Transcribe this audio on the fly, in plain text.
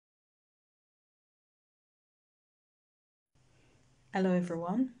Hello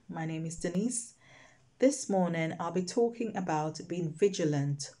everyone, my name is Denise. This morning I'll be talking about being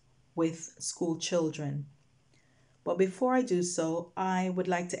vigilant with school children. But before I do so, I would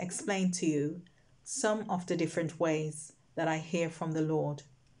like to explain to you some of the different ways that I hear from the Lord.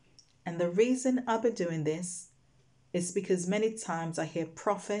 And the reason I'll be doing this is because many times I hear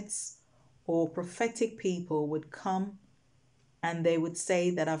prophets or prophetic people would come and they would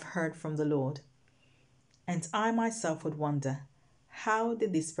say that I've heard from the Lord. And I myself would wonder, how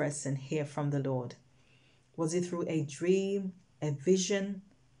did this person hear from the Lord? Was it through a dream, a vision?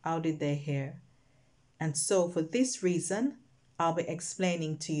 How did they hear? And so, for this reason, I'll be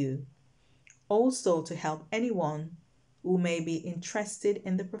explaining to you. Also, to help anyone who may be interested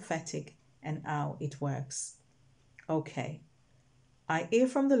in the prophetic and how it works. Okay, I hear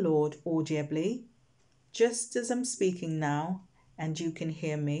from the Lord audibly, just as I'm speaking now, and you can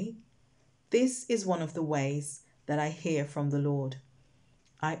hear me. This is one of the ways that I hear from the Lord.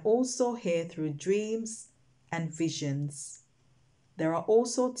 I also hear through dreams and visions. There are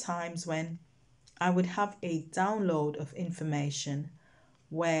also times when I would have a download of information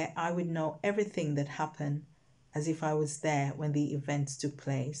where I would know everything that happened as if I was there when the events took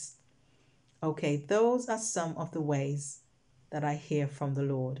place. Okay, those are some of the ways that I hear from the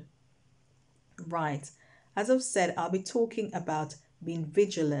Lord. Right, as I've said, I'll be talking about being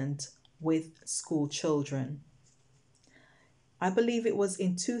vigilant with school children. I believe it was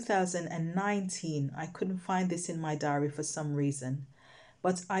in 2019. I couldn't find this in my diary for some reason.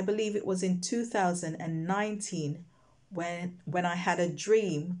 But I believe it was in 2019 when I had a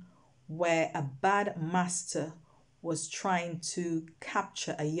dream where a bad master was trying to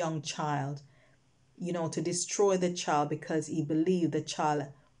capture a young child, to destroy the child because he believed the child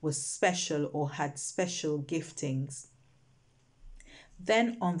was special or had special giftings.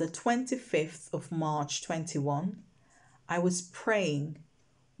 Then on the 25th of March 21, I was praying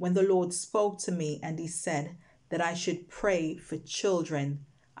when the Lord spoke to me and he said that I should pray for children.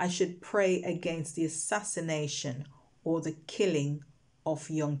 I should pray against the assassination or the killing of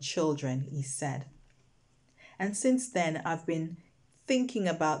young children, he said. And since then, I've been thinking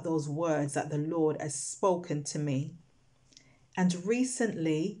about those words that the Lord has spoken to me. And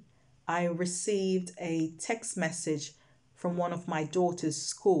recently, I received a text message from one of my daughter's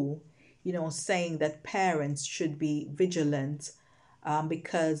school, saying that parents should be vigilant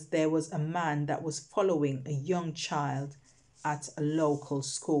because there was a man that was following a young child at a local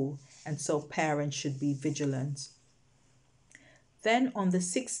school, and so parents should be vigilant. Then on the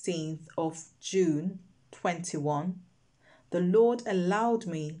 16th of June 21, the Lord allowed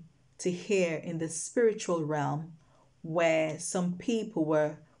me to hear in the spiritual realm where some people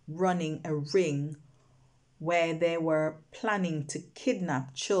were running a ring where they were planning to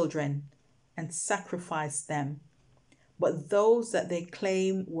kidnap children and sacrifice them. But those that they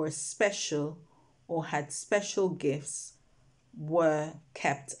claim were special or had special gifts were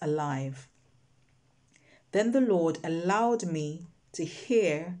kept alive. Then the Lord allowed me to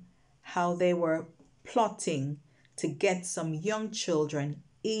hear how they were plotting to get some young children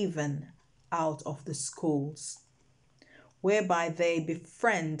even out of the schools, whereby they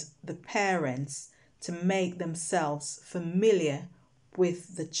befriend the parents to make themselves familiar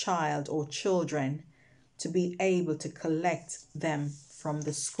with the child or children to be able to collect them from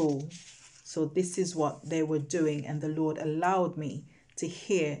the school. So this is what they were doing, and the Lord allowed me to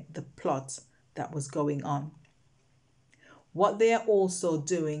hear the plot that was going on. What they are also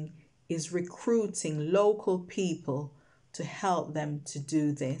doing is recruiting local people to help them to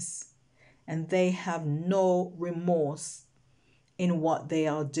do this, and they have no remorse in what they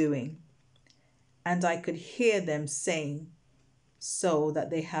are doing. And I could hear them saying, so that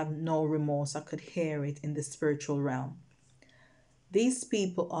they have no remorse. I could hear it in the spiritual realm. These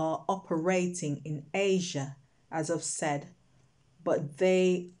people are operating in Asia, as I've said, but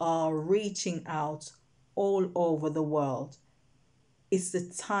they are reaching out all over the world. It's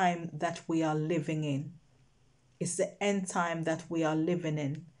the time that we are living in. It's the end time that we are living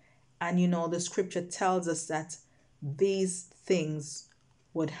in. And the scripture tells us that these things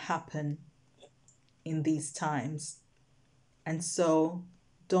would happen in these times. And so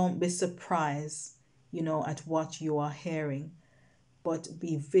don't be surprised, at what you are hearing, but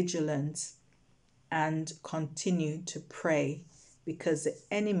be vigilant and continue to pray, because the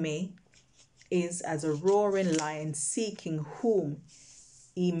enemy is as a roaring lion seeking whom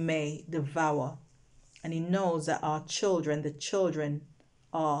he may devour. And he knows that our children, the children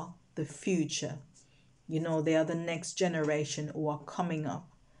are the future. They are the next generation who are coming up.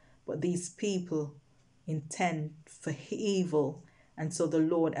 But these people intend for evil. And so the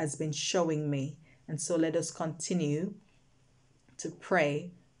Lord has been showing me. And so let us continue to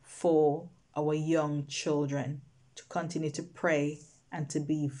pray for our young children, to continue to pray and to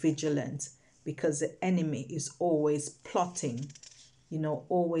be vigilant, because the enemy is always plotting,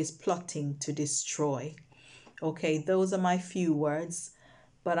 always plotting to destroy. Okay, those are my few words,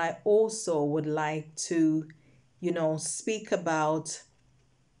 but I also would like to, speak about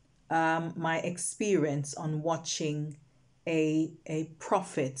my experience on watching a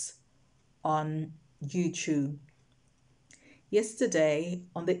prophet on YouTube. Yesterday,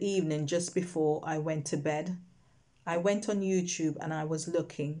 on the evening, just before I went to bed, I went on YouTube and I was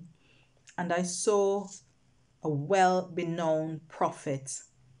looking, and I saw a well-known prophet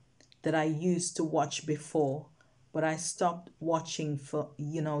that I used to watch before, but I stopped watching for,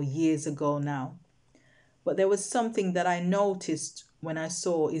 years ago now. But there was something that I noticed when I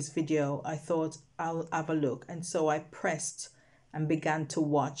saw his video. I thought I'll have a look. And so I pressed and began to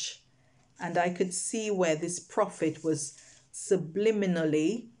watch. And I could see where this prophet was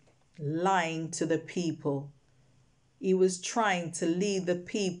subliminally lying to the people. He was trying to lead the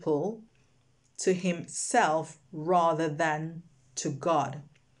people to himself rather than to God.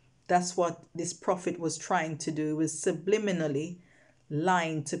 That's what this prophet was trying to do, was subliminally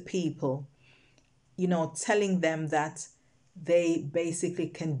lying to people, telling them that they basically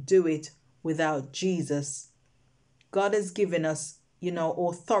can do it without Jesus. God has given us,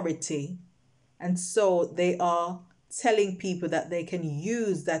 authority. And so they are telling people that they can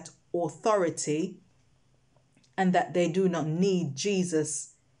use that authority and that they do not need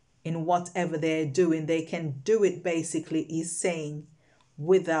Jesus in whatever they're doing. They can do it, basically, he's saying,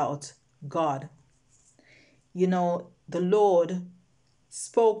 without God. The Lord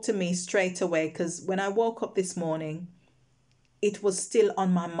spoke to me straight away, because when I woke up this morning, it was still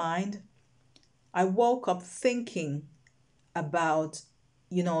on my mind. I woke up thinking about,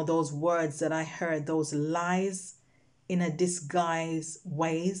 those words that I heard, those lies in a disguise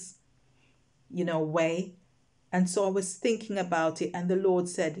way. And so I was thinking about it, and the Lord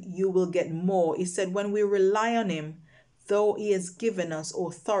said, you will get more. He said, when we rely on him, though he has given us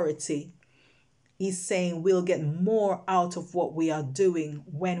authority, he's saying we'll get more out of what we are doing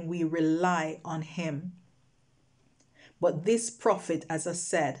when we rely on him. But this prophet, as I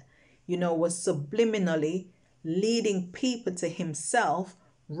said, was subliminally leading people to himself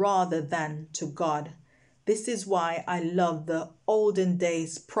rather than to God. This is why I love the olden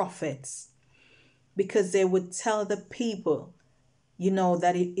days prophets, because they would tell the people,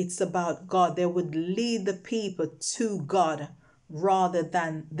 that it's about God. They would lead the people to God rather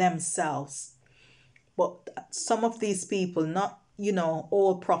than themselves. But some of these people, not,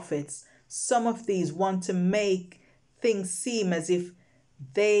 all prophets, some of these want to make things seem as if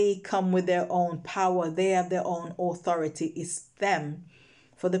they come with their own power, they have their own authority. It's them,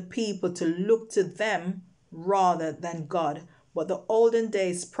 for the people to look to them rather than God. But the olden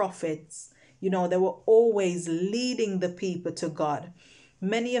days prophets, they were always leading the people to God.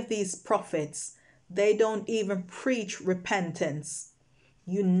 Many of these prophets, they don't even preach repentance.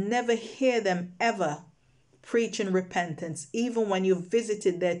 You never hear them ever preaching repentance. Even when you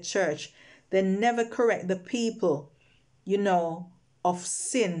visited their church, they never correct the people, of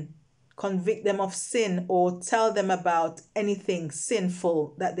sin, convict them of sin, or tell them about anything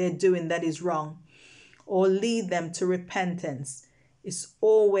sinful that they're doing that is wrong, or lead them to repentance. It's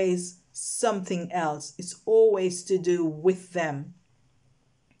always something else. It's always to do with them,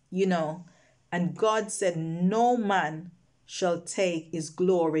 And God said, no man shall take his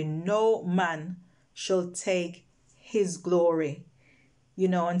glory. No man shall take his glory.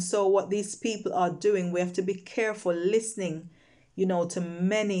 And so what these people are doing, we have to be careful listening, to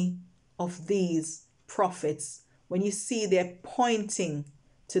many of these prophets. When you see they're pointing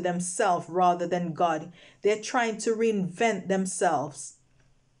to themselves rather than God, they're trying to reinvent themselves.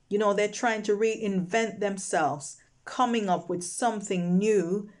 They're trying to reinvent themselves, coming up with something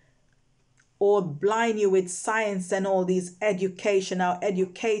new, or blind you with science and all these education, how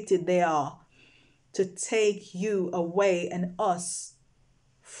educated they are, to take you away and us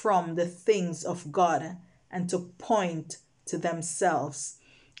from the things of God and to point to themselves.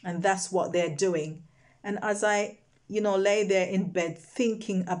 And that's what they're doing. And as I, lay there in bed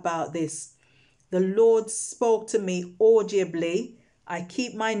thinking about this, the Lord spoke to me audibly. I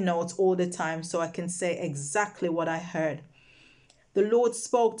keep my notes all the time so I can say exactly what I heard. The Lord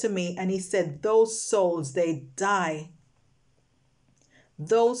spoke to me and he said, those souls, they die.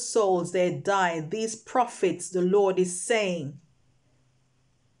 Those souls, they die. These prophets, the Lord is saying,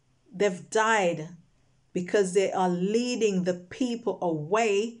 they've died because they are leading the people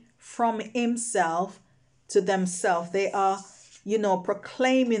away from himself to themselves. They are,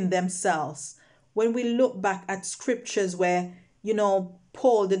 proclaiming themselves. When we look back at scriptures where,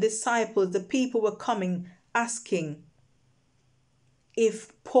 Paul, the disciples, the people were coming asking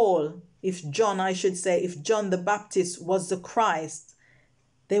if John, I should say, if John the Baptist was the Christ.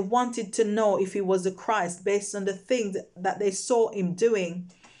 They wanted to know if he was the Christ based on the things that they saw him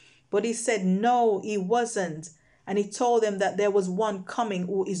doing. But he said, no, he wasn't. And he told them that there was one coming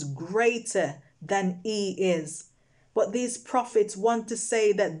who is greater than he is. But these prophets want to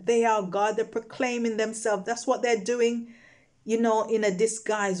say that they are God. They're proclaiming themselves. That's what they're doing, in a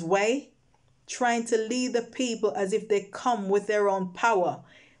disguised way, trying to lead the people as if they come with their own power.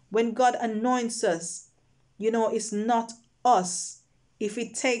 When God anoints us, it's not us. If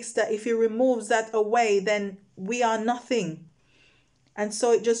he removes that away, then we are nothing. And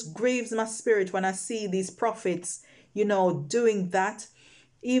so it just grieves my spirit when I see these prophets, doing that.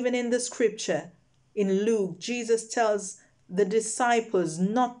 Even in the scripture, in Luke, Jesus tells the disciples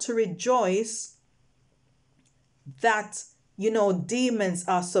not to rejoice that, demons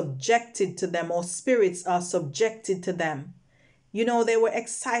are subjected to them or spirits are subjected to them. They were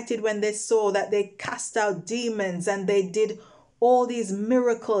excited when they saw that they cast out demons and they did all these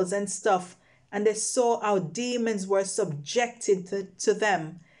miracles and stuff. And they saw how demons were subjected to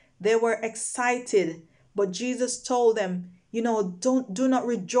them. They were excited. But Jesus told them, do not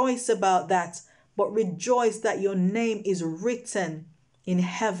rejoice about that, but rejoice that your name is written in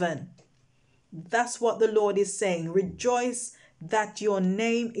heaven. That's what the Lord is saying. Rejoice that your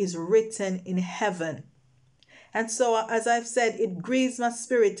name is written in heaven. And so, as I've said, it grieves my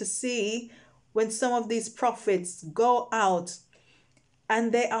spirit to see when some of these prophets go out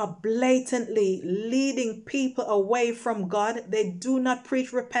and they are blatantly leading people away from God. They do not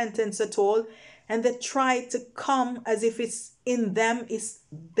preach repentance at all. And they try to come as if it's in them.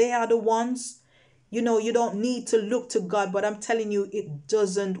 They are the ones. You don't need to look to God. But I'm telling you, it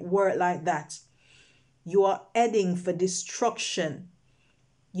doesn't work like that. You are heading for destruction.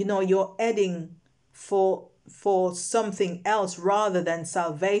 You're heading for something else rather than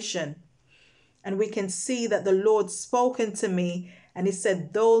salvation. And we can see that the Lord spoken to me and he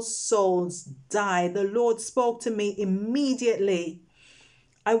said, those souls died. The Lord spoke to me immediately.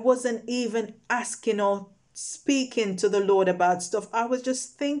 I wasn't even asking or speaking to the Lord about stuff. I was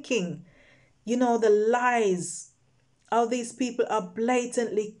just thinking, the lies, how these people are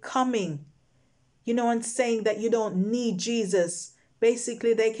blatantly coming, and saying that you don't need Jesus.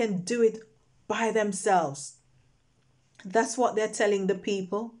 Basically, they can do it by themselves. That's what they're telling the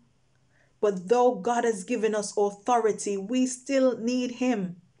people. But though God has given us authority, we still need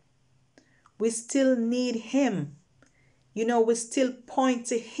him. We still need him. We still point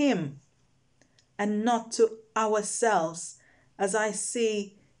to him and not to ourselves, as I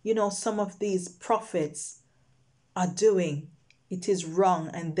see, some of these prophets are doing. It is wrong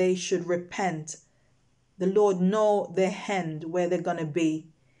and they should repent. The Lord know their hand, where they're going to be,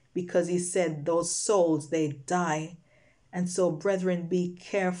 because he said those souls, they die. And so, brethren, be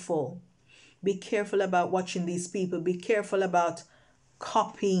careful. Be careful about watching these people. Be careful about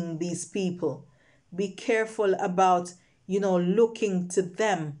copying these people. Be careful about, looking to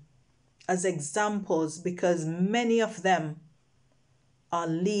them as examples, because many of them are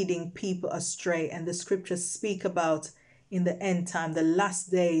leading people astray. And the scriptures speak about in the end time, the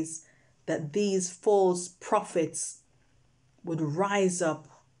last days, that these false prophets would rise up.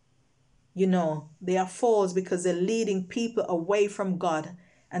 They are false because they're leading people away from God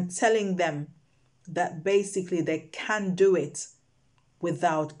and telling them that basically they can do it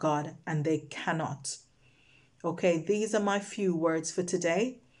without God, and they cannot. Okay, these are my few words for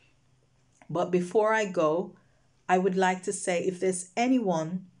today. But before I go, I would like to say, if there's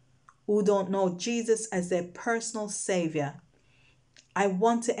anyone who don't know Jesus as their personal Savior, I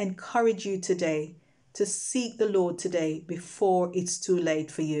want to encourage you today to seek the Lord today before it's too late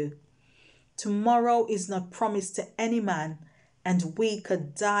for you. Tomorrow is not promised to any man, and we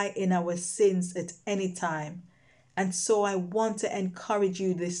could die in our sins at any time. And so I want to encourage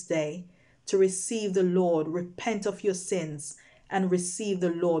you this day to receive the Lord, repent of your sins, and receive the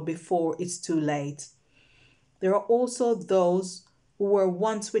Lord before it's too late. There are also those who were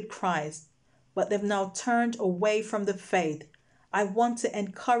once with Christ, but they've now turned away from the faith. I want to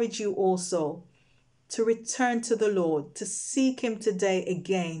encourage you also to return to the Lord, to seek him today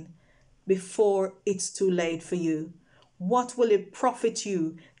again before it's too late for you. What will it profit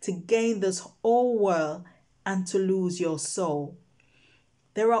you to gain this whole world and to lose your soul?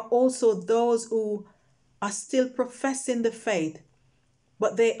 There are also those who are still professing the faith,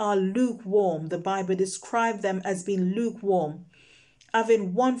 but they are lukewarm. The Bible describes them as being lukewarm,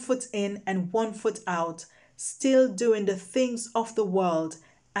 having one foot in and one foot out, still doing the things of the world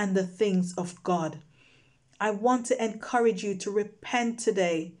and the things of God. I want to encourage you to repent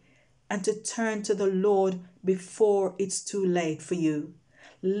today and to turn to the Lord before it's too late for you.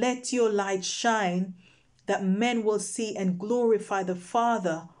 Let your light shine that men will see and glorify the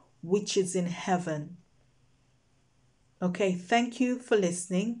Father which is in heaven. Okay, thank you for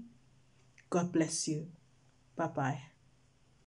listening. God bless you. Bye-bye.